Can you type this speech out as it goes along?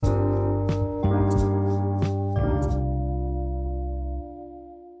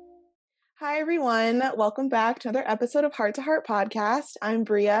everyone. Welcome back to another episode of Heart to Heart Podcast. I'm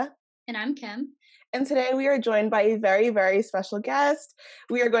Bria. And I'm Kim. And today we are joined by a very, very special guest.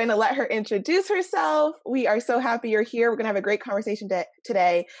 We are going to let her introduce herself. We are so happy you're here. We're going to have a great conversation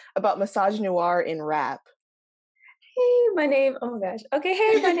today about misogynoir in rap. My name is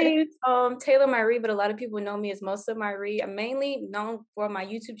Taylor Marie, but a lot of people know me as Most of Marie. I'm mainly known for my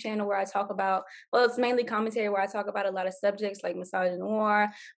YouTube channel where I talk about, it's mainly commentary where I talk about a lot of subjects like misogynoir,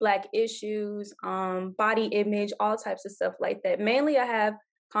 Black issues, body image, all types of stuff like that. Mainly I have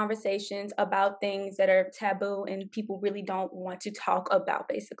conversations about things that are taboo and people really don't want to talk about,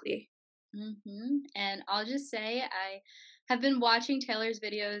 basically. And I'll just say I have been watching Taylor's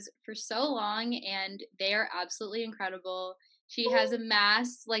videos for so long and they are absolutely incredible. She has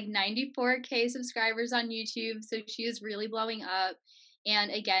amassed like 94K subscribers on YouTube, so she is really blowing up.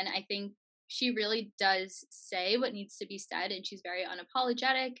 And again, I think she really does say what needs to be said, and she's very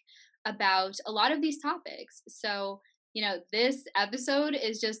unapologetic about a lot of these topics. So this episode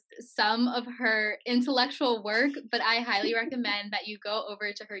is just some of her intellectual work, but I highly recommend that you go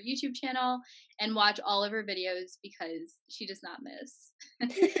over to her YouTube channel and watch all of her videos because she does not miss.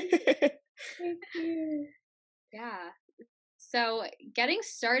 Thank you. Yeah. So, getting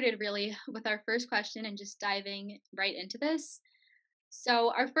started really with our first question and just diving right into this.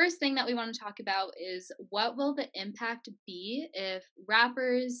 So, our first thing that we want to talk about is what will the impact be if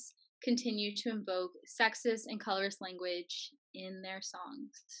rappers continue to invoke sexist and colorist language in their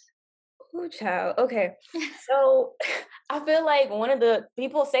songs? Ooh, child. Okay. So I feel like one of the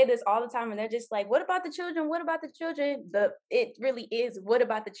people say this all the time and they're just like, what about the children? What about the children? It really is what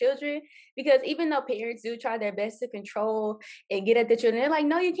about the children? Because even though parents do try their best to control and get at the children, they're like,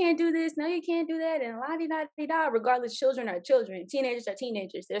 no, you can't do this, no, you can't do that, and la di da di da. Regardless, children are children, teenagers are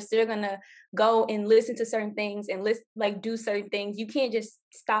teenagers. They're still gonna go and listen to certain things and do certain things. You can't just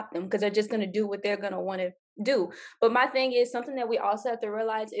stop them because they're just gonna do what they're gonna want to do. But my thing is something that we also have to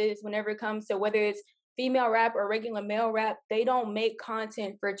realize is whenever it comes to whether it's female rap or regular male rap, they don't make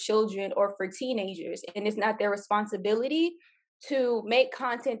content for children or for teenagers, and it's not their responsibility to make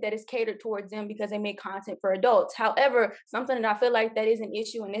content that is catered towards them because they make content for adults. However, something that I feel like that is an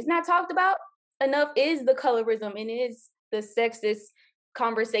issue and it's not talked about enough is the colorism, and it is the sexist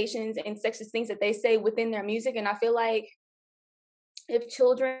conversations and sexist things that they say within their music. And I feel like if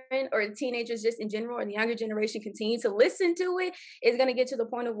children or teenagers just in general or the younger generation continue to listen to it, it's going to get to the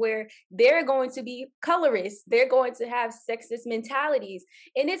point of where they're going to be colorists. They're going to have sexist mentalities,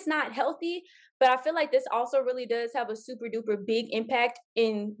 and it's not healthy. But I feel like this also really does have a super duper big impact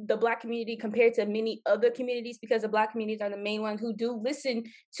in the Black community compared to many other communities, because the Black communities are the main ones who do listen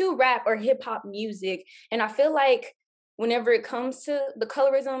to rap or hip hop music. And I feel like whenever it comes to the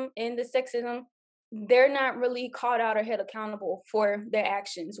colorism and the sexism, they're not really called out or held accountable for their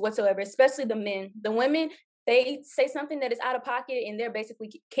actions whatsoever, especially the men. The women, they say something that is out of pocket and they're basically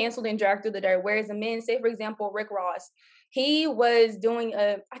canceled and dragged through the dirt. Whereas the men, say for example, Rick Ross, he was doing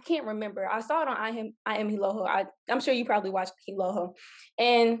I can't remember. I saw it on I Am Hiloho. I'm sure you probably watched Hiloho.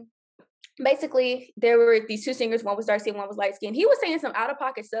 And basically there were these two singers, one was dark skin, one was light skin. He was saying some out of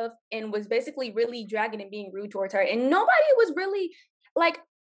pocket stuff and was basically really dragging and being rude towards her. And nobody was really like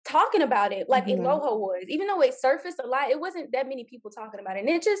talking about it like Iloho was. Even though it surfaced a lot, it wasn't that many people talking about it.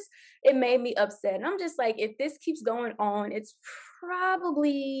 And it made me upset. And I'm just like, if this keeps going on, it's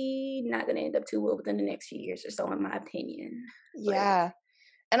probably not going to end up too well within the next few years or so, in my opinion. Yeah.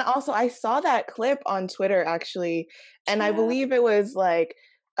 And also, I saw that clip on Twitter, actually, and I believe it was like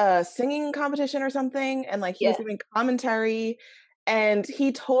a singing competition or something, and like he was giving commentary, and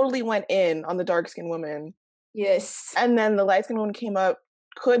he totally went in on the dark-skinned woman. Yes. And then the light-skinned woman came up,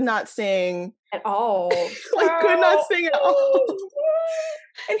 could not sing at all. could not sing at all.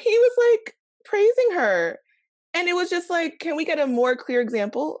 And he was like praising her. And it was just like, can we get a more clear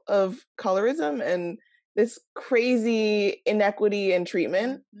example of colorism and this crazy inequity in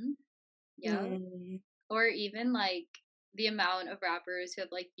treatment? Yeah. Or even like the amount of rappers who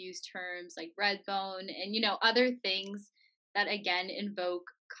have like used terms like Redbone and other things that again invoke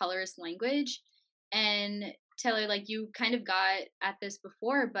colorist language. And Taylor, like you kind of got at this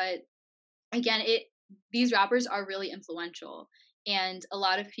before, but again, these rappers are really influential, and a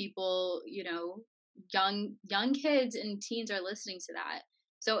lot of people, young kids and teens are listening to that.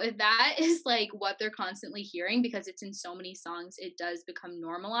 So if that is like what they're constantly hearing because it's in so many songs, it does become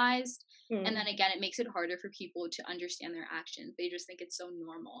normalized. And then again, it makes it harder for people to understand their actions. They just think it's so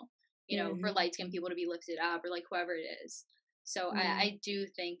normal, for light skinned people to be lifted up or like whoever it is. So I do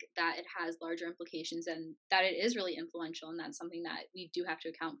think that it has larger implications and that it is really influential, and that's something that we do have to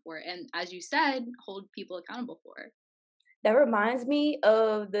account for. And as you said, hold people accountable for. That reminds me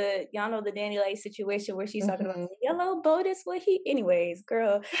of the y'all know the Danny Lay situation where she's talking about Mhm. the yellow boat is what he anyways,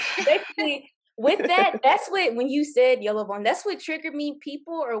 girl. Basically, with that, that's what when you said yellow bone, that's what triggered me.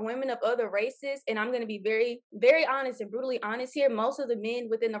 People or women of other races, and I'm gonna be very, very honest and brutally honest here. Most of the men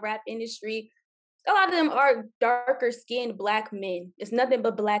within the rap industry, a lot of them are darker skinned black men. It's nothing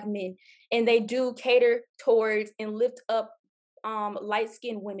but black men. And they do cater towards and lift up light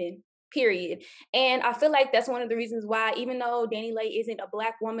skinned women, period. And I feel like that's one of the reasons why, even though Danny Lay isn't a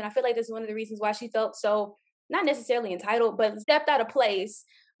black woman, I feel like that's one of the reasons why she felt so not necessarily entitled, but stepped out of place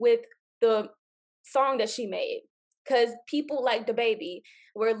with the song that she made. Because people like the baby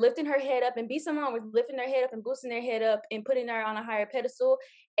were lifting her head up, and B Simone was lifting their head up and boosting their head up and putting her on a higher pedestal,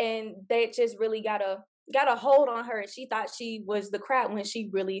 and they just really got a hold on her, and she thought she was the crap when she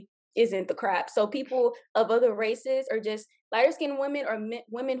really isn't the crap. So people of other races or just lighter skinned women or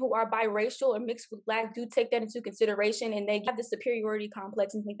women who are biracial or mixed with black do take that into consideration, and they have the superiority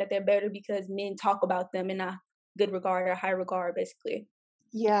complex and think that they're better because men talk about them in a good regard or high regard, basically.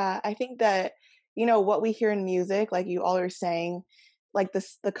 Yeah, I think that, you know, what we hear in music, like you all are saying, like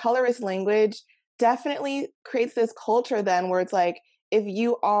this, the colorist language definitely creates this culture then where it's like, if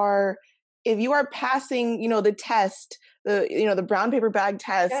you are, if you are passing, you know, the test, the, you know, the brown paper bag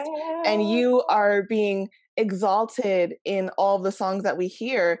test, and Yeah. you are being exalted in all of the songs that we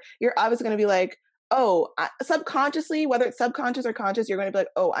hear, you're obviously going to be like, oh, subconsciously, whether it's subconscious or conscious, you're going to be like,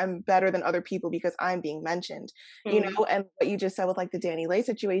 oh, I'm better than other people because I'm being mentioned, you Mm. know. And what you just said with like the Danny Lay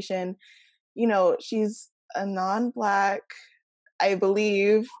situation, you know, she's a non-black, I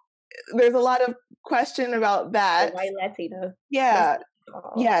believe. There's a lot of question about A that. white Latina. That's Yeah,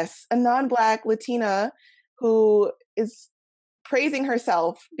 all. yes, a non-black Latina who is praising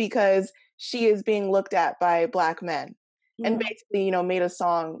herself because she is being looked at by black men, and Mm. basically, you know, made a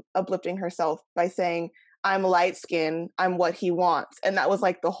song uplifting herself by saying, I'm light skinned, I'm what he wants. And that was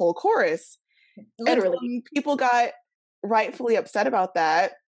like the whole chorus. And so Literally. when people got rightfully upset about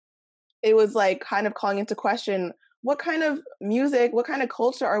that, it was like kind of calling into question, what kind of music, what kind of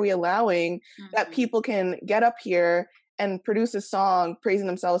culture are we allowing that Mhm. people can get up here and produce a song praising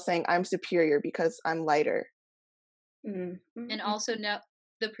themselves saying, I'm superior because I'm lighter? Mm. Mm, And mm. also know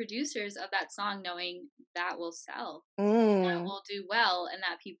the producers of that song knowing that will sell, that Mm, will do well, and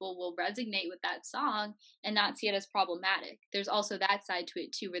that people will resonate with that song and not see it as problematic. There's also that side to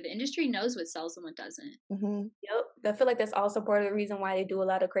it too, where the industry knows what sells and what doesn't. hmm Yep. I feel like that's also part of the reason why they do a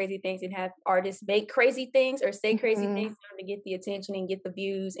lot of crazy things and have artists make crazy things or say crazy hmm things in order to get the attention and get the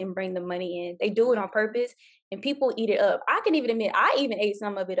views and bring the money in. They do it on purpose and people eat it up. I can even admit I even ate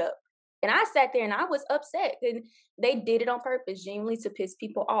some of it up. And I sat there and I was upset and they did it on purpose, genuinely to piss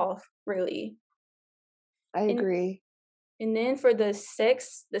people off, really. I And agree. and then for the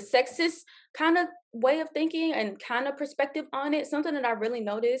sexist kind of way of thinking and kind of perspective on it, something that I really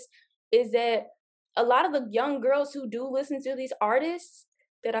noticed is that a lot of the young girls who do listen to these artists,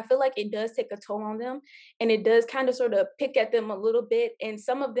 that I feel like it does take a toll on them and it does kind of sort of pick at them a little bit. And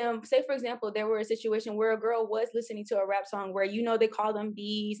some of them, say for example, there were a situation where a girl was listening to a rap song where you know they call them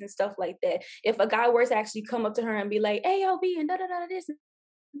bees and stuff like that. If a guy were to actually come up to her and be like, "Hey, yo, B," and da da da da this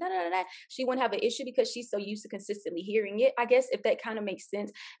da, da, da, da, she wouldn't have an issue because she's so used to consistently hearing it. I guess if that kind of makes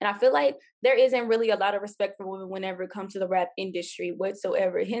sense. And I feel like there isn't really a lot of respect for women whenever it comes to the rap industry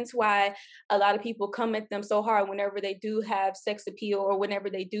whatsoever. Hence why a lot of people come at them so hard whenever they do have sex appeal or whenever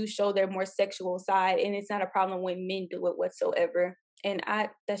they do show their more sexual side. And it's not a problem when men do it whatsoever. And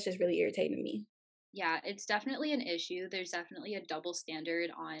I that's just really irritating to me. Yeah, it's definitely an issue. There's definitely a double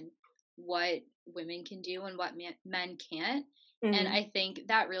standard on what women can do and what men can't. And Mm-hmm. I think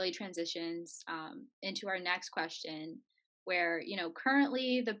that really transitions into our next question, where, you know,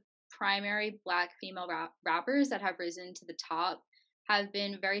 currently the primary Black female rappers that have risen to the top have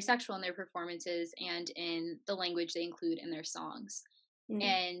been very sexual in their performances and in the language they include in their songs. Mm-hmm.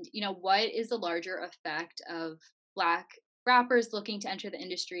 And, you know, what is the larger effect of Black rappers looking to enter the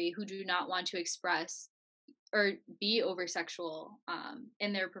industry who do not want to express or be over sexual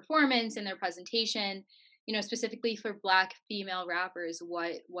in their performance, in their presentation? You know, specifically for Black female rappers,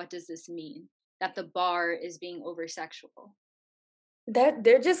 what does this mean that the bar is being over sexual? That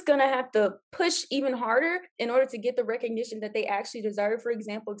they're just gonna have to push even harder in order to get the recognition that they actually deserve. For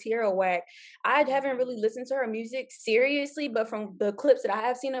example, Tierra Whack. I haven't really listened to her music seriously, but from the clips that I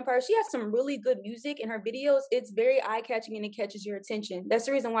have seen of her, she has some really good music in her videos. It's very eye catching and it catches your attention. That's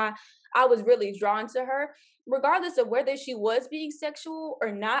the reason why I was really drawn to her. Regardless of whether she was being sexual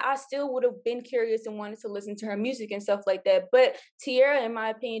or not, I still would have been curious and wanted to listen to her music and stuff like that. But Tierra, in my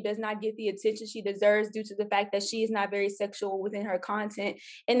opinion, does not get the attention she deserves due to the fact that she is not very sexual within her content.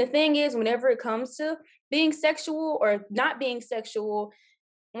 And the thing is, whenever it comes to being sexual or not being sexual,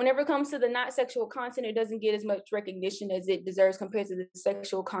 whenever it comes to the not sexual content, it doesn't get as much recognition as it deserves compared to the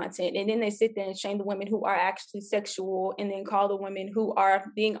sexual content. And then they sit there and shame the women who are actually sexual, and then call the women who are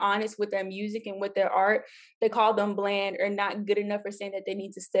being honest with their music and with their art, they call them bland or not good enough, for saying that they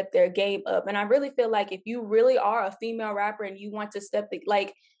need to step their game up. And I really feel like if you really are a female rapper and you want to step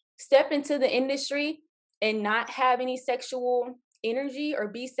into the industry and not have any sexual energy or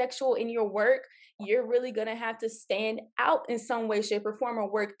be sexual in your work, you're really going to have to stand out in some way, shape, or form,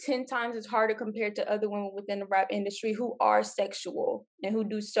 or work 10 times as harder compared to other women within the rap industry who are sexual and who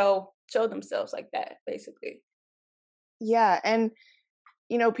do show themselves like that, basically. Yeah. And,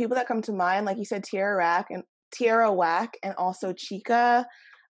 you know, people that come to mind, like you said, Tierra Whack and also Chica,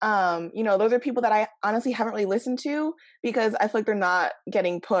 you know, those are people that I honestly haven't really listened to because I feel like they're not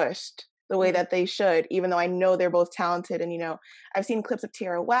getting pushed the way that they should, even though I know they're both talented. And, you know, I've seen clips of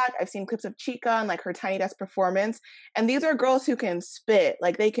Tierra Whack, I've seen clips of Chica and like her Tiny Desk performance. And these are girls who can spit,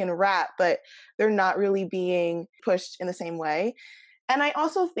 like they can rap, but they're not really being pushed in the same way. And I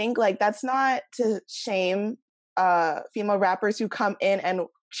also think like that's not to shame female rappers who come in and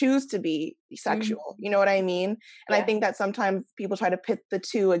choose to be sexual. You know what I mean? And I think that sometimes people try to pit the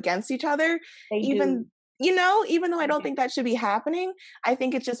two against each other. You know, even though I don't think that should be happening, I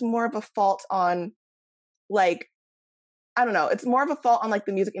think it's just more of a fault on, like, I don't know, it's more of a fault on like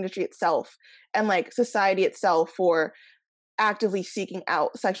the music industry itself and like society itself for actively seeking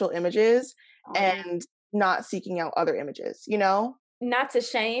out sexual images and not seeking out other images, you know? Not to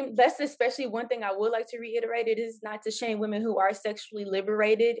shame, that's especially one thing I would like to reiterate. It is not to shame women who are sexually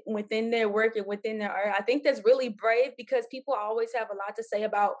liberated within their work and within their art. I think that's really brave because people always have a lot to say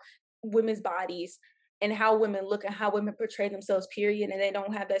about women's bodies and how women look and how women portray themselves, period. And they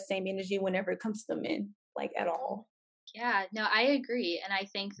don't have that same energy whenever it comes to men, like at all. Yeah, no, I agree. And I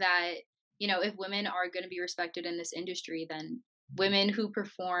think that, you know, if women are going to be respected in this industry, then women who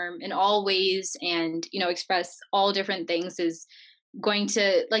perform in all ways and, you know, express all different things is going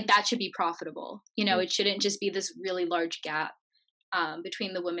to, like, that should be profitable. You know, it shouldn't just be this really large gap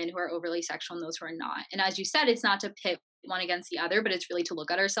between the women who are overly sexual and those who are not. And as you said, it's not to pit one against the other, but it's really to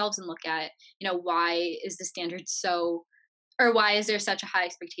look at ourselves and look at, you know, why is the standard so, or why is there such a high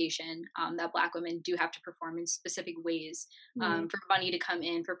expectation that Black women do have to perform in specific ways for money to come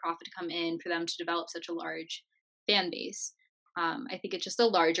in, for profit to come in, for them to develop such a large fan base. I think it's just a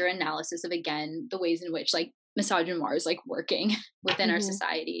larger analysis of, again, the ways in which like misogynoir is like working within our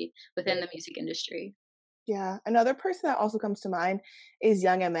society, within the music industry. Yeah. Another person that also comes to mind is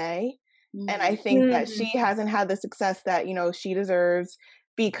Young M.A. And I think that she hasn't had the success that, you know, she deserves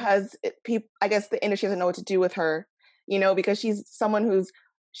because I guess the industry doesn't know what to do with her, you know, because she's someone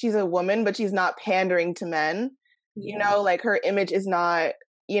she's a woman, but she's not pandering to men, you know, like her image is not,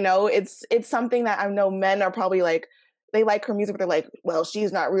 you know, it's something that I know men are probably like, they like her music, but they're like, well,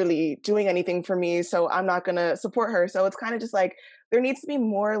 she's not really doing anything for me, so I'm not going to support her. So it's kind of just like, there needs to be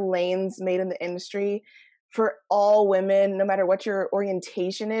more lanes made in the industry for all women, no matter what your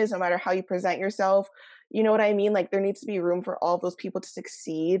orientation is, no matter how you present yourself. You know what I mean? Like there needs to be room for all of those people to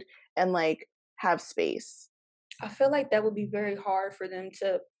succeed and like have space. I feel like that would be very hard for them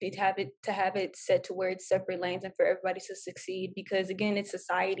to have it set to where it's separate lanes and for everybody to succeed, because again, it's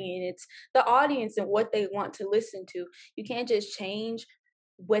society and it's the audience and what they want to listen to. You can't just change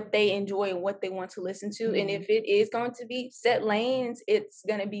what they enjoy and what they want to listen to. And if it is going to be set lanes, it's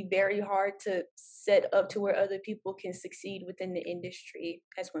going to be very hard to set up to where other people can succeed within the industry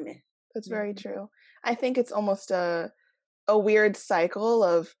as women. That's very true. I think it's almost a weird cycle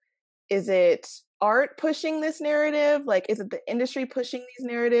of, is it art pushing this narrative? Like, is it the industry pushing these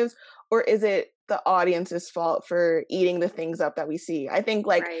narratives? Or is it the audience's fault for eating the things up that we see? I think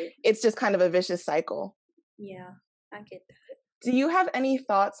like it's just kind of a vicious cycle. Yeah, I get that. Do you have any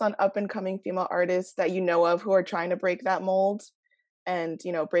thoughts on up and coming female artists that you know of who are trying to break that mold and,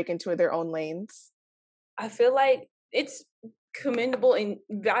 you know, break into their own lanes? I feel like it's commendable and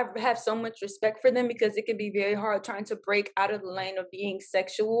I have so much respect for them because it can be very hard trying to break out of the lane of being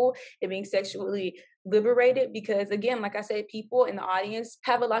sexual and being sexually liberated, because again, like I said, people in the audience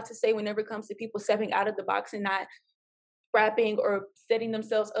have a lot to say whenever it comes to people stepping out of the box and not rapping or setting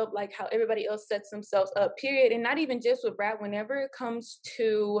themselves up like how everybody else sets themselves up, period. And not even just with rap, whenever it comes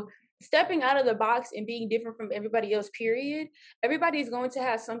to stepping out of the box and being different from everybody else, period, everybody's going to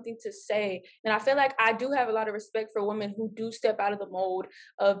have something to say. And I feel like I do have a lot of respect for women who do step out of the mold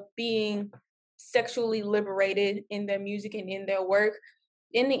of being sexually liberated in their music and in their work.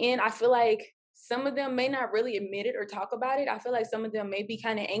 In the end, I feel like some of them may not really admit it or talk about it. I feel like some of them may be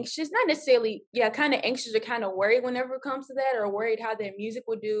kind of anxious, not necessarily, yeah, kind of anxious or kind of worried whenever it comes to that, or worried how their music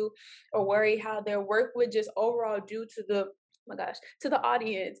would do, or worried how their work would just overall do to the, oh my gosh, to the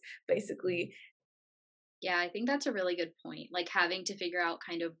audience, basically. Yeah, I think that's a really good point. Like having to figure out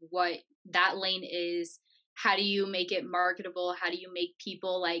kind of what that lane is. How do you make it marketable? How do you make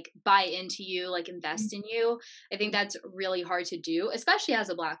people like buy into you, like invest in you? I think that's really hard to do, especially as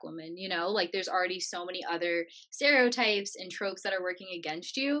a Black woman, you know, like there's already so many other stereotypes and tropes that are working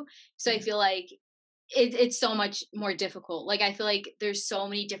against you. So I feel like it's so much more difficult. Like I feel like there's so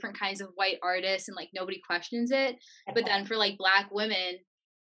many different kinds of white artists and like nobody questions it. But then for like Black women,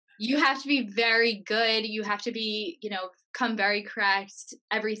 you have to be very good. You have to be, you know, come very correct.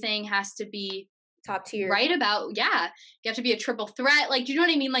 Everything has to be Top tier. right about, yeah. You have to be a triple threat. Like, do you know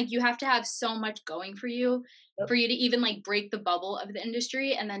what I mean? Like, you have to have so much going for you Yep. for you to even like break the bubble of the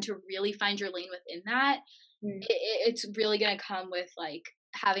industry, and then to really find your lane within that. It's really going to come with like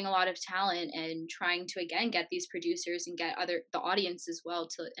having a lot of talent and trying to again get these producers and get the audience as well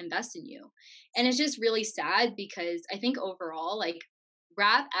to invest in you. And it's just really sad because I think overall, like,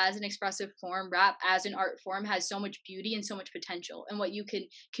 rap as an expressive form, rap as an art form has so much beauty and so much potential, and what you can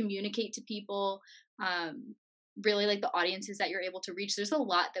communicate to people, um really like the audiences that you're able to reach, there's a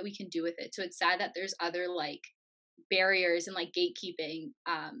lot that we can do with it. So it's sad that there's other like barriers and like gatekeeping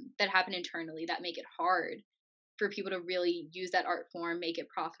that happen internally that make it hard for people to really use that art form, make it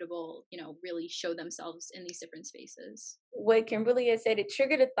profitable, you know, really show themselves in these different spaces. What Kimberly had said, it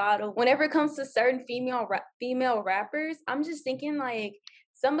triggered a thought of whenever it comes to certain female rappers, I'm just thinking like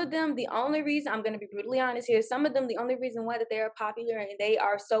some of them, the only reason, I'm gonna be brutally honest here, some of them, the only reason why that they are popular and they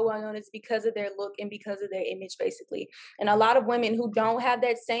are so well known is because of their look and because of their image, basically. And a lot of women who don't have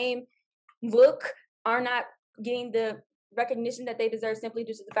that same look are not getting the recognition that they deserve simply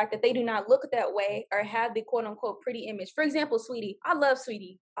due to the fact that they do not look that way or have the quote unquote pretty image. For example, Sweetie. I love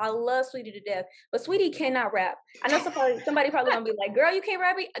Sweetie. I love Sweetie to death. But Sweetie cannot rap. I know somebody probably gonna be like, girl, you can't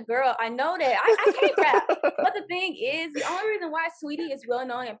rap it. Girl, I know that. I can't rap. But the thing is, the only reason why Sweetie is well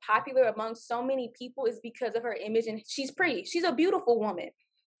known and popular among so many people is because of her image, and she's pretty. She's a beautiful woman.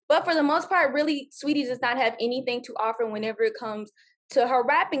 But for the most part, really, Sweetie does not have anything to offer whenever it comes to her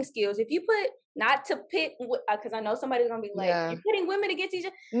rapping skills. If you put, not to pit, because I know somebody's gonna be like, Yeah. you're putting women against each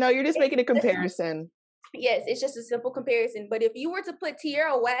other. No, you're just making a comparison. Yes, it's just a simple comparison. But if you were to put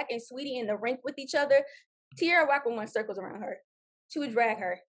Tierra Whack and Sweetie in the rink with each other, Tierra Whack would run circles around her. She would drag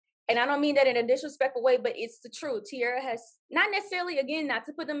her. And I don't mean that in a disrespectful way, but it's the truth. Tierra has, not necessarily, again, not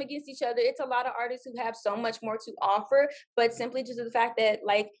to put them against each other. It's a lot of artists who have so much more to offer, but simply just the fact that,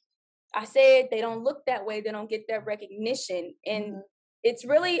 like I said, they don't look that way. They don't get that recognition. And it's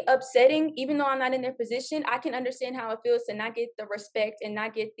really upsetting. Even though I'm not in their position, I can understand how it feels to not get the respect and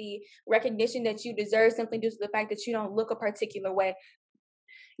not get the recognition that you deserve simply due to the fact that you don't look a particular way.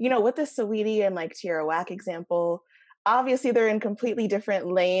 You know, with the Saweetie and like Tierra Whack example, obviously they're in completely different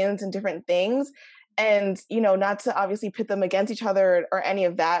lanes and different things. And, you know, not to obviously pit them against each other or any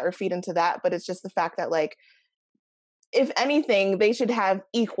of that or feed into that, but it's just the fact that, like, if anything, they should have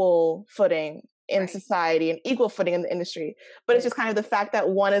equal footing in society and equal footing in the industry. But it's just kind of the fact that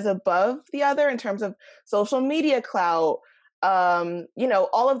one is above the other in terms of social media clout, you know,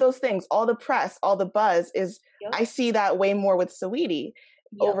 all of those things, all the press, all the buzz is, I see that way more with Saweetie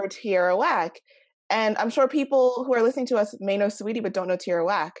over Tierra Whack. And I'm sure people who are listening to us may know Saweetie but don't know Tierra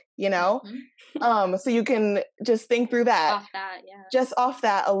Whack, you know? So you can just think through that. Off that, yeah. Just off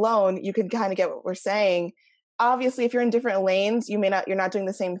that alone, you can kind of get what we're saying. Obviously, if you're in different lanes, you're not doing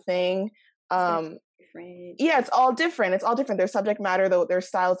the same thing. Yeah, it's all different. It's all different. Their subject matter, though, their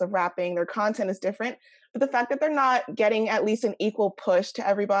styles of rapping, their content is different. But the fact that they're not getting at least an equal push to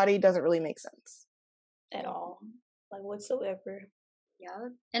everybody doesn't really make sense. At all. Like, whatsoever. Yeah.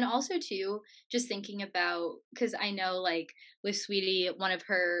 And also too, just thinking about, because I know like with Sweetie, one of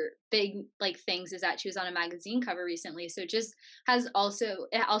her big like things is that she was on a magazine cover recently. So it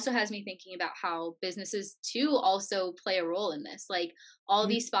also has me thinking about how businesses too also play a role in this. Like all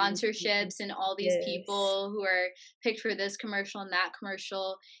these sponsorships and all these people who are picked for this commercial and that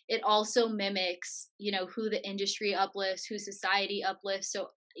commercial, it also mimics, you know, who the industry uplifts, who society uplifts. So,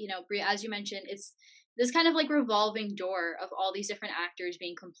 you know, Bria, as you mentioned, it's this kind of like revolving door of all these different actors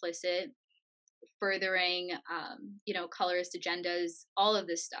being complicit furthering, colorist agendas, all of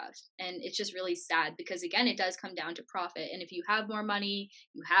this stuff. And it's just really sad because, again, it does come down to profit. And if you have more money,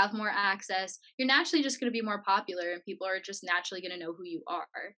 you have more access, you're naturally just going to be more popular and people are just naturally going to know who you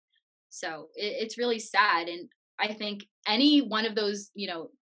are. So it's really sad. And I think any one of those,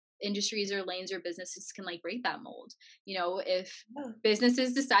 industries or lanes or businesses can like break that mold. If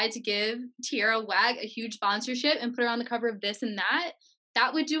businesses decide to give Tierra Whack a huge sponsorship and put her on the cover of this and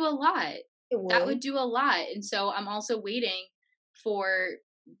that would do a lot. That would do a lot. And so I'm also waiting for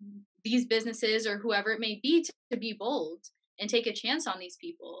these businesses or whoever it may be to be bold and take a chance on these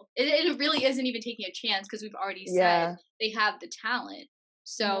people. It really isn't even taking a chance because we've already said they have the talent.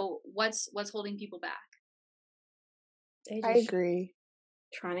 So what's holding people back? I agree.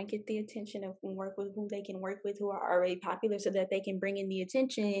 Trying to get the attention of and work with who they can work with who are already popular so that they can bring in the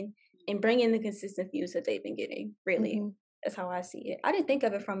attention and bring in the consistent views that they've been getting. Really. That's how I see it. I didn't think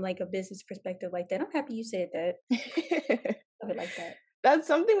of it from like a business perspective like that. I'm happy you said that. Of it like that. That's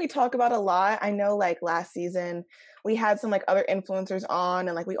something we talk about a lot. I know like last season we had some like other influencers on,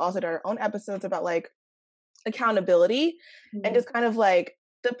 and like we also did our own episodes about like accountability and just kind of like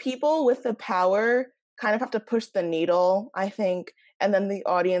the people with the power kind of have to push the needle, I think, and then the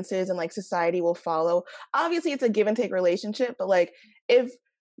audiences and like society will follow. Obviously it's a give and take relationship, but like if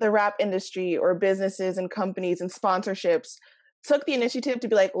the rap industry or businesses and companies and sponsorships took the initiative to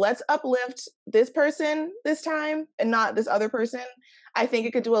be like, let's uplift this person this time and not this other person, I think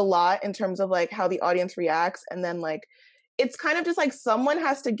it could do a lot in terms of like how the audience reacts. And then like it's kind of just like someone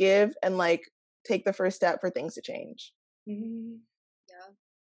has to give and like take the first step for things to change.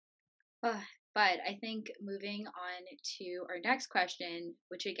 But I think moving on to our next question,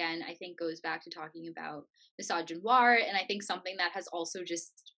 which again, I think goes back to talking about misogynoir, and I think something that has also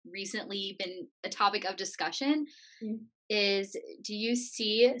just recently been a topic of discussion is, do you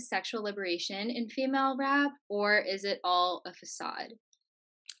see sexual liberation in female rap, or is it all a facade?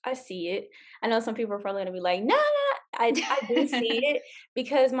 I see it. I know some people are probably going to be like, no, I do see it,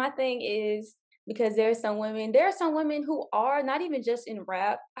 because my thing is, because there are some women who are not even just in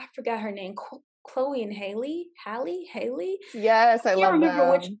rap. I forgot her name, Chloe and Haley. Yes, I love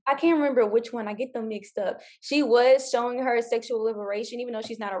that. I can't remember which one. I get them mixed up. She was showing her sexual liberation, even though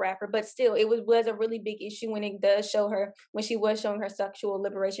she's not a rapper, but still, it was a really big issue when it does show her, when she was showing her sexual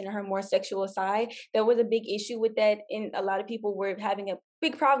liberation and her more sexual side. There was a big issue with that, and a lot of people were having a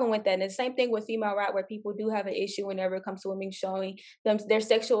big problem with that. And the same thing with female rap, where people do have an issue whenever it comes to women showing them their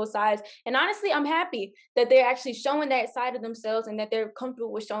sexual sides. And honestly, I'm happy that they're actually showing that side of themselves and that they're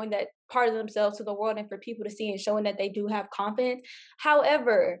comfortable with showing that part of themselves to the world and for people to see, and showing that they do have confidence.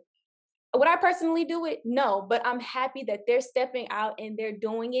 However, would I personally do it? No, but I'm happy that they're stepping out and they're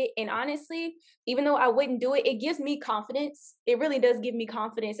doing it. And honestly, even though I wouldn't do it, it gives me confidence. It really does give me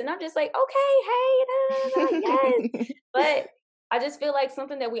confidence. And I'm just like, okay, hey, yes. But I just feel like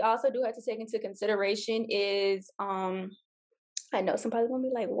something that we also do have to take into consideration is, I know somebody's gonna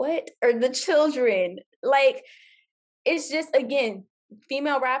be like, what? Or the children. Like, it's just, again,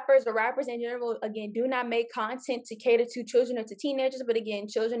 female rappers or rappers in general, again, do not make content to cater to children or to teenagers. But again,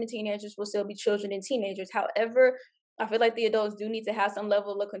 children and teenagers will still be children and teenagers. However, I feel like the adults do need to have some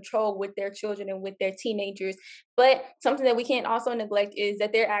level of control with their children and with their teenagers. But something that we can't also neglect is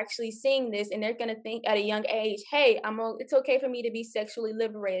that they're actually seeing this, and they're going to think at a young age, hey, it's okay for me to be sexually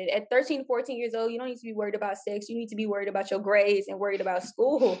liberated. At 13, 14 years old, you don't need to be worried about sex. You need to be worried about your grades and worried about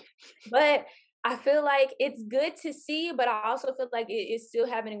school. But I feel like it's good to see, but I also feel like it is still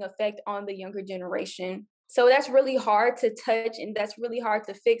having an effect on the younger generation. So that's really hard to touch and that's really hard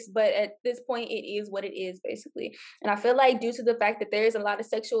to fix. But at this point, it is what it is, basically. And I feel like due to the fact that there is a lot of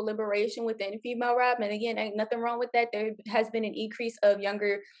sexual liberation within female rap, and again, ain't nothing wrong with that, there has been an increase of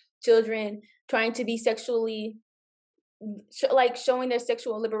younger children trying to be sexually, like showing their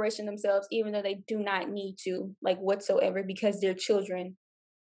sexual liberation themselves, even though they do not need to, like whatsoever, because they're children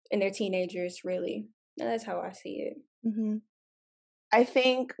and they're teenagers, really. And that's how I see it. Mm-hmm. I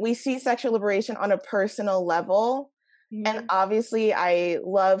think we see sexual liberation on a personal level. And obviously I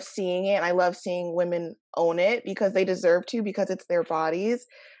love seeing it. I love seeing women own it because they deserve to, because it's their bodies.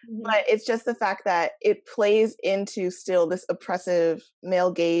 But it's just the fact that it plays into still this oppressive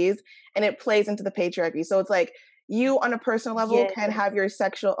male gaze, and it plays into the patriarchy. So it's like you on a personal level can have your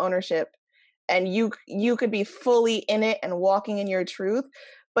sexual ownership, and you could be fully in it and walking in your truth.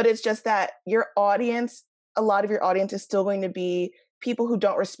 But it's just that your audience, a lot of your audience is still going to be people who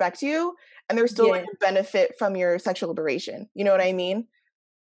don't respect you, and they're still going to benefit from your sexual liberation. You know what I mean?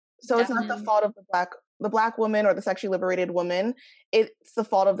 So Definitely. It's not the fault of the black woman or the sexually liberated woman. It's the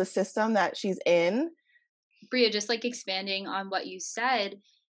fault of the system that she's in. Bria, just like expanding on what you said,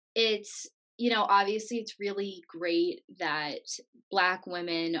 it's, obviously it's really great that Black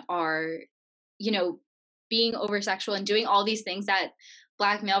women are, being over sexual and doing all these things that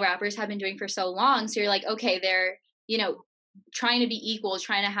Black male rappers have been doing for so long. So you're like, okay, they're, trying to be equal,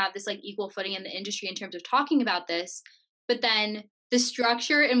 trying to have this like equal footing in the industry in terms of talking about this. But then the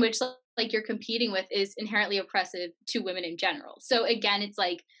structure in which like you're competing with is inherently oppressive to women in general. So again, it's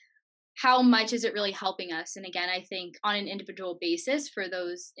like, how much is it really helping us? And again, I think on an individual basis for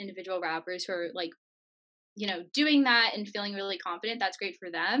those individual rappers who are like, doing that and feeling really confident, that's great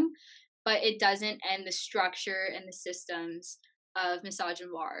for them. But it doesn't end the structure and the systems of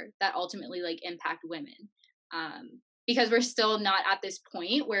misogynoir that ultimately like impact women. Because we're still not at this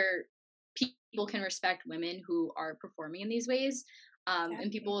point where people can respect women who are performing in these ways.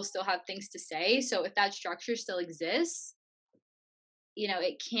 And people will still have things to say. So if that structure still exists,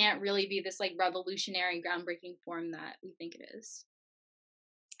 it can't really be this like revolutionary, groundbreaking form that we think it is.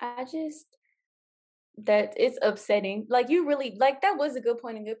 That it's upsetting. Like you really, like that was a good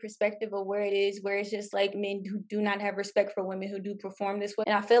point and good perspective of where it is, where it's just like men who do not have respect for women who do perform this way.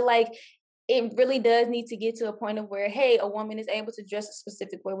 And I feel like it really does need to get to a point of where, hey, a woman is able to dress a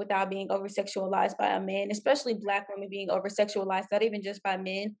specific way without being over-sexualized by a man, especially Black women being over-sexualized, not even just by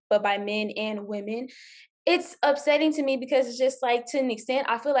men, but by men and women. It's upsetting to me because it's just like, to an extent,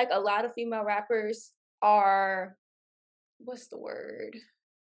 I feel like a lot of female rappers are, what's the word?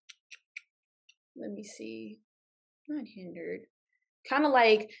 Let me see. Not hindered. Kind of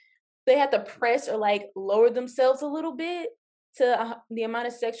like they have to press or like lower themselves a little bit to the amount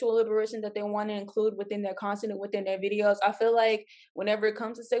of sexual liberation that they want to include within their content and within their videos. I feel like whenever it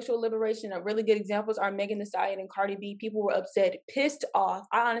comes to sexual liberation, really good examples are Megan Thee Stallion and Cardi B. People were upset, pissed off.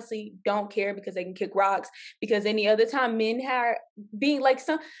 I honestly don't care because they can kick rocks. Because any other time men are being like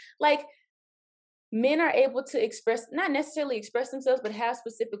men are able to not necessarily express themselves, but have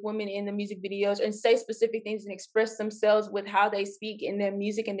specific women in the music videos and say specific things and express themselves with how they speak in their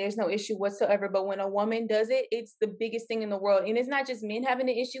music, and there's no issue whatsoever. But when a woman does it, it's the biggest thing in the world. And it's not just men having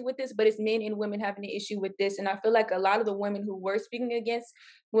an issue with this, but it's men and women having an issue with this. And I feel like a lot of the women who were speaking against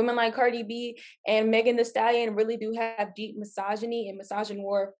women like Cardi B and Megan Thee Stallion really do have deep misogyny and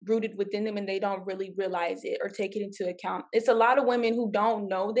misogynoir rooted within them, and they don't really realize it or take it into account. It's a lot of women who don't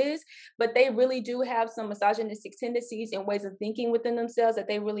know this, but they really do have some misogynistic tendencies and ways of thinking within themselves that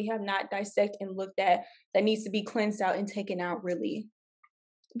they really have not dissected and looked at, that needs to be cleansed out and taken out, really.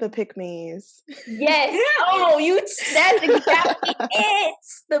 The pick-me's. Yes. Oh, that's exactly it.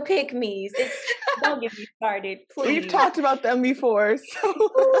 The pick-me's. Don't get me started, please. We've talked about them before,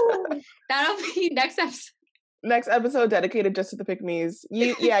 so that'll be next episode. Next episode dedicated just to the pick-me's.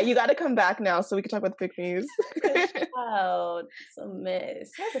 You got to come back now so we can talk about the pick-me's. Oh, it's a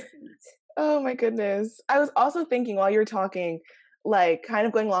mess. Have a seat. Oh my goodness. I was also thinking while you were talking, like kind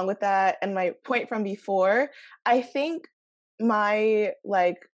of going along with that and my point from before, I think my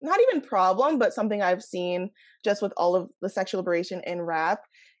like not even problem, but something I've seen just with all of the sexual liberation in rap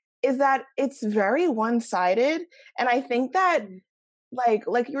is that it's very one-sided. And I think that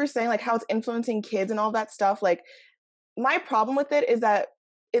like you were saying, like how it's influencing kids and all that stuff, like my problem with it is that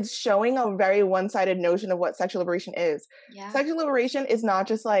it's showing a very one-sided notion of what sexual liberation is. Yeah. Sexual liberation is not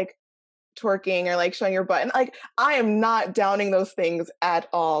just like twerking or like showing your butt. And like I am not downing those things at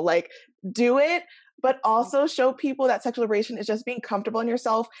all. Like do it, but also show people that sexual liberation is just being comfortable in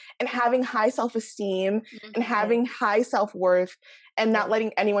yourself and having high self-esteem and having high self-worth and not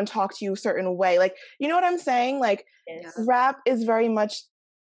letting anyone talk to you a certain way. Like, you know what I'm saying? Like rap is very much,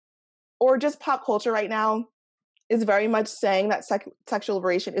 or just pop culture right now is very much saying that sexual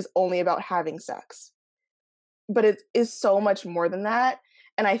liberation is only about having sex. But it is so much more than that.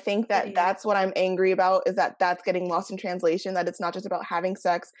 And I think that that's what I'm angry about, is that that's getting lost in translation, that it's not just about having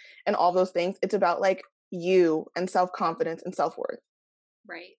sex and all those things. It's about like you and self-confidence and self-worth.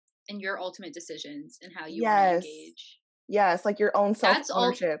 Right. And your ultimate decisions and how you want to engage. Yes, like your own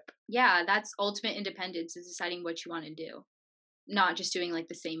self-ownership. That's ultimate independence, is deciding what you want to do. Not just doing like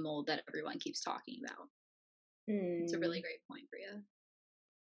the same mold that everyone keeps talking about. It's a really great point, Bria.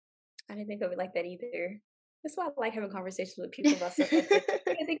 I didn't think of it like that either. That's why I like having conversations with people about stuff like this.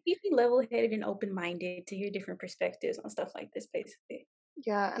 They keep me level-headed and open-minded to hear different perspectives on stuff like this, basically.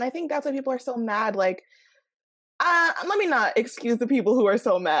 Yeah, and I think that's why people are so mad. Like, let me not excuse the people who are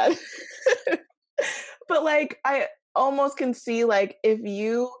so mad. But like, I almost can see like if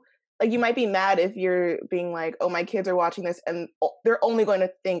you might be mad if you're being like, oh, my kids are watching this and they're only going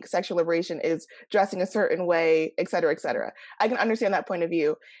to think sexual liberation is dressing a certain way, et cetera, et cetera. I can understand that point of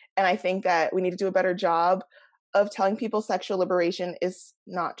view. And I think that we need to do a better job of telling people sexual liberation is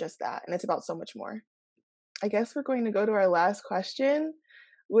not just that. And it's about so much more. I guess we're going to go to our last question,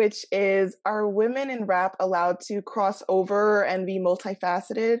 which is, are women in rap allowed to cross over and be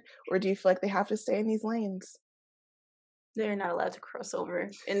multifaceted, or do you feel like they have to stay in these lanes? They're not allowed to cross over.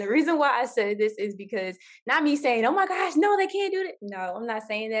 And the reason why I said this is because, not me saying, oh my gosh, no, they can't do that. No, I'm not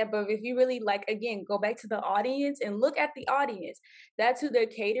saying that. But if you really, like, again, go back to the audience and look at the audience, that's who they're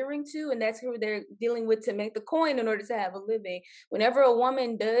catering to, and that's who they're dealing with to make the coin in order to have a living. Whenever a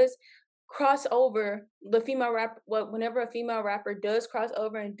woman does cross over, whenever a female rapper does cross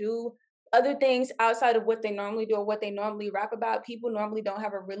over and do other things outside of what they normally do or what they normally rap about, people normally don't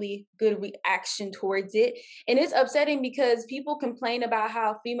have a really good reaction towards it. And it's upsetting because people complain about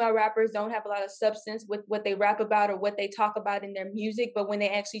how female rappers don't have a lot of substance with what they rap about or what they talk about in their music. But when they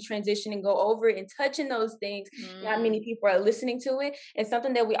actually transition and go over it and touching those things, not many people are listening to it. And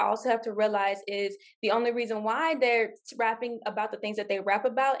something that we also have to realize is the only reason why they're rapping about the things that they rap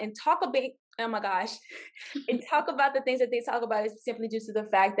about and talk about, oh my gosh, and talk about the things that they talk about is simply due to the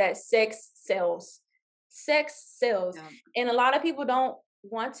fact that sex sells. Sex sells. Yeah. And a lot of people don't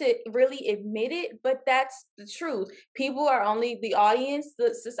want to really admit it, but that's the truth. People are only, the audience,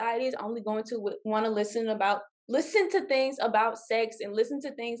 the society is only going to want to listen to things about sex and listen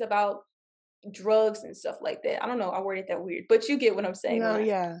to things about drugs and stuff like that. I don't know, I worded that weird, but you get what I'm saying. No,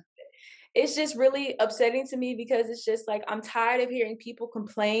 yeah. It's just really upsetting to me because it's just like, I'm tired of hearing people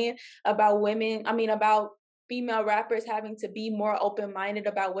complain about about female rappers having to be more open-minded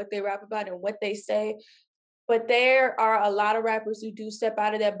about what they rap about and what they say. But there are a lot of rappers who do step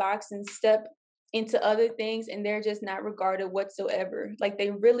out of that box and step into other things, and they're just not regarded whatsoever. Like,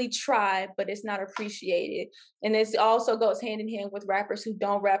 they really try, but it's not appreciated. And this also goes hand in hand with rappers who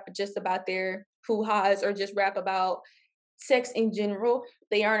don't rap just about their hoo-has or just rap about sex in general.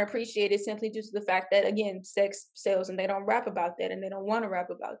 They aren't appreciated simply due to the fact that, again, sex sells, and they don't rap about that, and they don't want to rap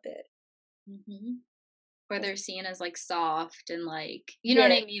about that. Mm-hmm. Where they're seen as like soft and like, you know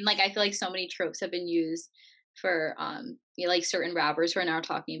what I mean? Like, I feel like so many tropes have been used for like certain rappers who are now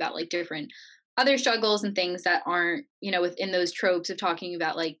talking about like different other struggles and things that aren't, within those tropes of talking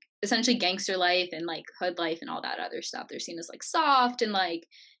about like essentially gangster life and like hood life and all that other stuff. They're seen as like soft and like,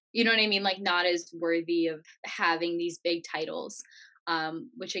 you know what I mean? Like, not as worthy of having these big titles,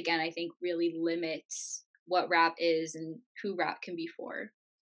 which again, I think really limits what rap is and who rap can be for.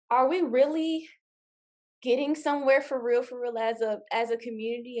 Are we really getting somewhere for real as a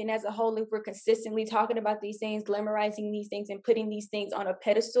community and as a whole if we're consistently talking about these things, glamorizing these things and putting these things on a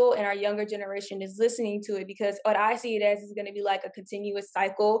pedestal, and our younger generation is listening to it? Because what I see it as is going to be like a continuous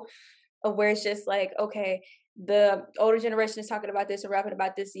cycle of where it's just like, okay, the older generation is talking about this and rapping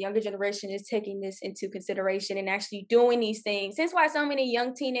about this. The younger generation is taking this into consideration and actually doing these things. That's why so many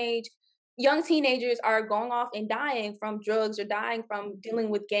young teenagers are going off and dying from drugs or dying from dealing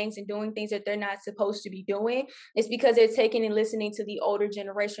with gangs and doing things that they're not supposed to be doing. It's because they're taking and listening to the older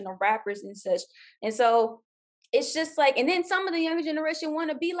generation of rappers and such. And so it's just like, and then some of the younger generation want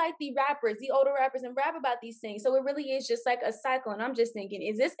to be like the older rappers, and rap about these things. So it really is just like a cycle. And I'm just thinking,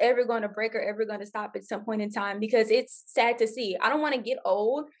 is this ever going to break or ever going to stop at some point in time? Because it's sad to see. I don't want to get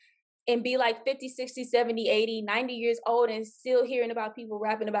old and be like 50, 60, 70, 80, 90 years old and still hearing about people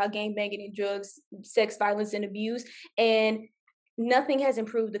rapping about gang banging and drugs, sex, violence, and abuse. And nothing has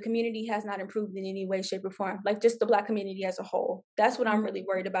improved. The community has not improved in any way, shape, or form. Like, just the Black community as a whole. That's what I'm really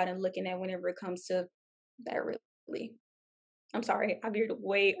worried about and looking at whenever it comes to that, really. I'm sorry, I veered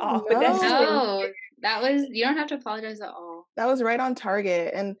way off. But that was, you don't have to apologize at all. That was right on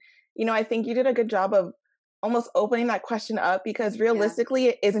target. And, I think you did a good job of almost opening that question up, because realistically,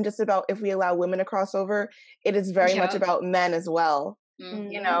 it isn't just about if we allow women to cross over. It is very much about men as well.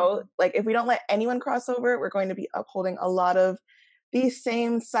 Mm-hmm. Like, if we don't let anyone cross over, we're going to be upholding a lot of these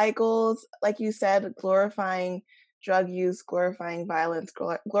same cycles, like you said, glorifying drug use, glorifying violence,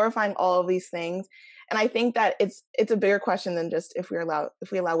 glorifying all of these things. And I think that it's a bigger question than just if we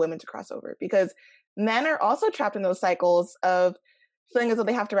allow women to cross over, because men are also trapped in those cycles of feeling as though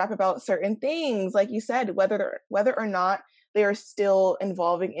they have to rap about certain things, like you said, whether or not they are still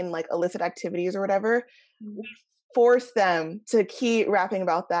involving in like illicit activities or whatever. We force them to keep rapping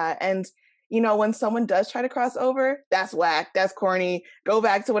about that. And when someone does try to cross over, that's whack, that's corny, go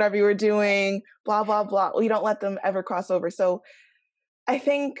back to whatever you were doing, blah, blah, blah. We don't let them ever cross over. So I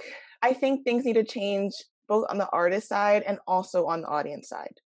think things need to change both on the artist side and also on the audience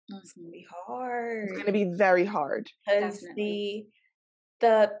side. It's going to be hard. It's going to be very hard. Because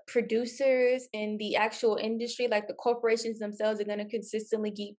the producers in the actual industry, like the corporations themselves, are going to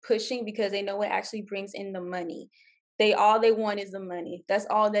consistently keep pushing because they know it actually brings in the money. all they want is the money. That's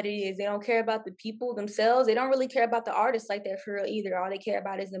all that it is. They don't care about the people themselves. They don't really care about the artists like that for real either. All they care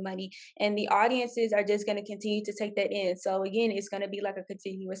about is the money. And the audiences are just going to continue to take that in. So again, it's going to be like a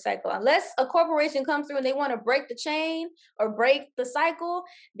continuous cycle. Unless a corporation comes through and they want to break the chain or break the cycle,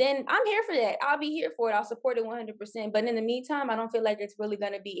 then I'm here for that. I'll be here for it. I'll support it 100%. But in the meantime, I don't feel like it's really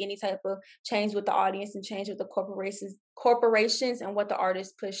going to be any type of change with the audience and change with the corporations and what the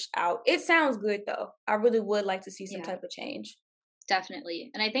artists push out. It sounds good though. I really would like to see some type of change. Definitely.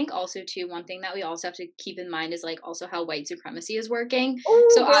 And I think also too, one thing that we also have to keep in mind is like also how white supremacy is working. Ooh,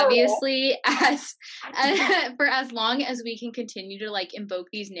 so girl. Obviously for as long as we can continue to like invoke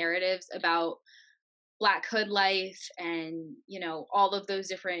these narratives about Black hood life and, you know, all of those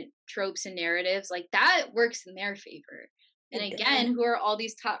different tropes and narratives, like that works in their favor. And again, who are all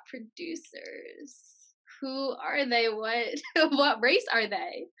these top producers? Who are they? What race are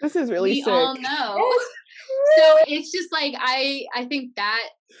they? This is really we sick. all know. So it's just like I think that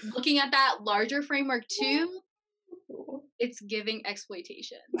looking at that larger framework too, it's giving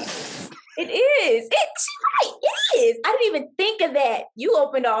exploitation. It is. It's right. It is. I didn't even think of that. You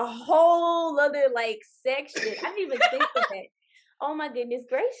opened a whole other like section. I didn't even think of that. Oh my goodness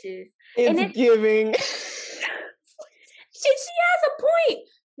gracious. It's giving. She has a point.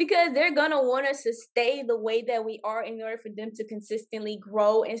 Because they're going to want us to stay the way that we are in order for them to consistently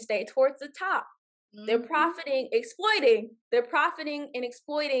grow and stay towards the top. Mm-hmm. They're profiting and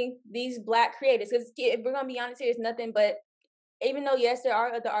exploiting these Black creators. Because if we're going to be honest here, it's nothing but, even though, yes, there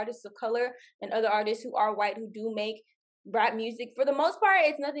are other artists of color and other artists who are white who do make rap music, for the most part,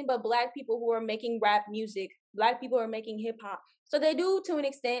 it's nothing but Black people who are making rap music. Black people are making hip hop. So they do, to an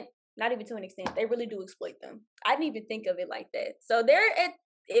extent, not even to an extent, they really do exploit them. I didn't even think of it like that. So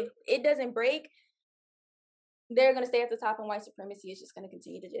if it doesn't break, they're going to stay at the top, and white supremacy is just going to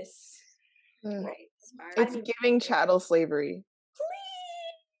continue to just... It's giving chattel slavery.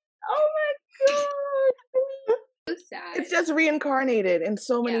 Please! Oh my God! So sad. It's just reincarnated in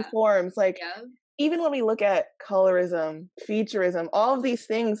so many forms. Like, even when we look at colorism, featureism, all of these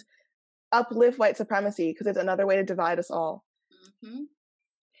things uplift white supremacy because it's another way to divide us all. Mm-hmm.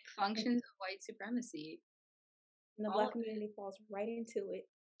 Functions of white supremacy. And the Black community falls right into it.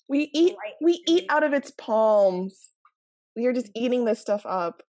 We eat out of its palms. We are just eating this stuff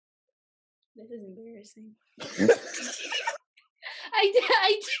up. This is embarrassing.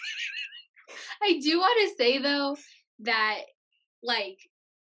 I do want to say though that like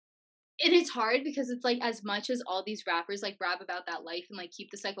it is hard because it's like as much as all these rappers like rap about that life and like keep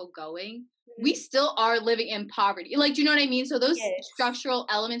the cycle going, we still are living in poverty. Like, do you know what I mean? So those structural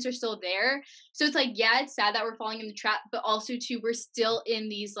elements are still there. So it's like, yeah, it's sad that we're falling in the trap, but also too, we're still in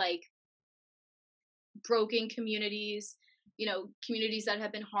these like broken communities, you know, communities that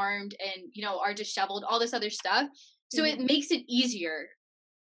have been harmed and, you know, are disheveled, all this other stuff. So it makes it easier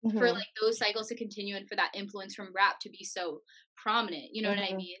for like those cycles to continue and for that influence from rap to be so prominent. You know what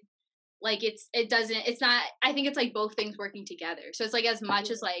I mean? Like it's not, I think it's like both things working together. So it's like as much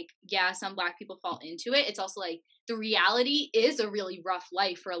as like, yeah, some Black people fall into it, it's also like the reality is a really rough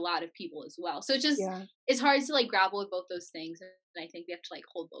life for a lot of people as well. So it's just, it's hard to like grapple with both those things. And I think we have to like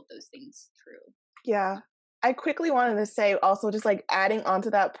hold both those things true. Yeah. I quickly wanted to say also just like adding on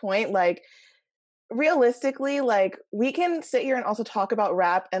to that point, like realistically, like we can sit here and also talk about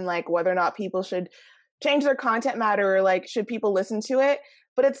rap and like whether or not people should change their content matter or like should people listen to it.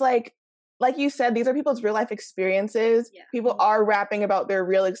 But it's like you said, these are people's real life experiences. Yeah. People are rapping about their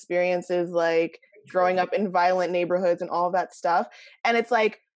real experiences, like growing up in violent neighborhoods and all of that stuff. And it's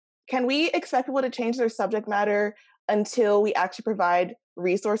like, can we expect people to change their subject matter until we actually provide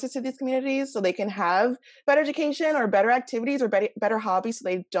resources to these communities so they can have better education or better activities or better hobbies so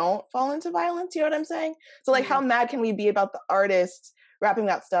they don't fall into violence? You know what I'm saying? So like, how mad can we be about the artists rapping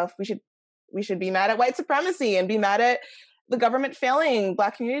that stuff? We should be mad at white supremacy and be mad at the government failing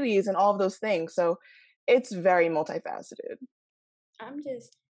Black communities and all of those things. So it's very multifaceted.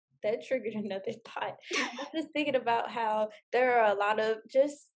 That triggered another thought. I'm just thinking about how there are a lot of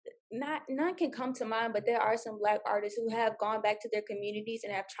none can come to mind, but there are some Black artists who have gone back to their communities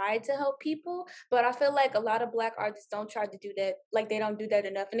and have tried to help people. But I feel like a lot of Black artists don't try to do that. Like they don't do that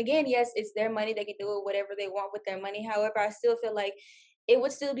enough. And again, yes, it's their money. They can do it whatever they want with their money. However, I still feel like it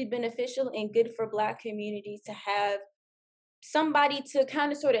would still be beneficial and good for Black communities to have somebody to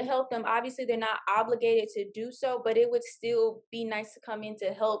kind of sort of help them. Obviously, they're not obligated to do so, but it would still be nice to come in to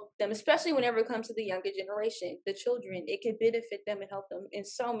help them, especially whenever it comes to the younger generation, the children. It could benefit them and help them in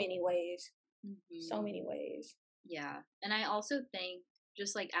so many ways. So many ways. Yeah. And I also think,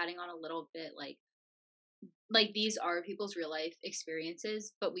 just like adding on a little bit, like like these are people's real life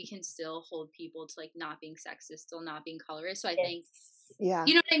experiences, but we can still hold people to like not being sexist, still not being colorist. So I think, yeah,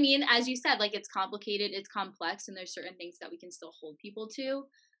 you know what I mean? As you said, like it's complicated, it's complex, and there's certain things that we can still hold people to,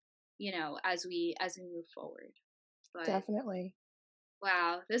 you know, as we move forward. But definitely.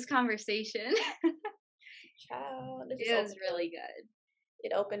 wow, this conversation Child, it was really good.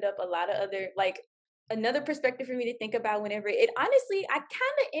 It opened up a lot of other, like, another perspective for me to think about whenever it honestly, I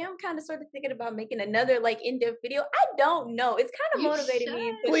kind of sort of thinking about making another like in-depth video. I don't know. It's kind of You motivated me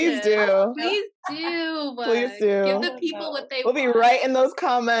and should. pushing. Please do. Please do. Please Give do. the people what they We'll want. be right in those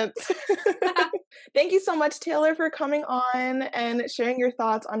comments. Thank you so much, Taylor, for coming on and sharing your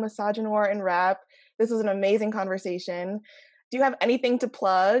thoughts on misogynoir and rap. This was an amazing conversation. Do you have anything to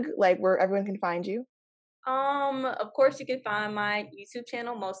plug, like where everyone can find you? Of course you can find my YouTube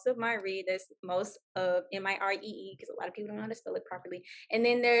channel, Most of My Read. That's most of Miree, because a lot of people don't know how to spell it properly. And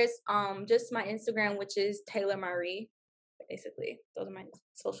then there's just my Instagram, which is Taylor Marie. Basically, those are my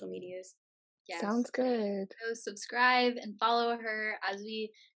social medias. Yes. Sounds good. So subscribe and follow her. As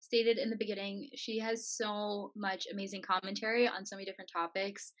we stated in the beginning, she has so much amazing commentary on so many different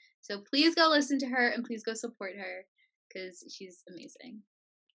topics. So please go listen to her and please go support her because she's amazing.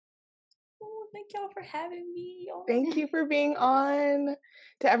 Oh, thank y'all for having me. Oh, thank you for being on.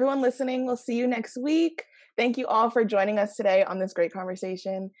 To everyone listening, we'll see you next week. Thank you all for joining us today on this great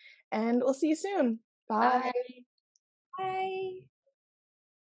conversation, and we'll see you soon. Bye. Bye. Bye.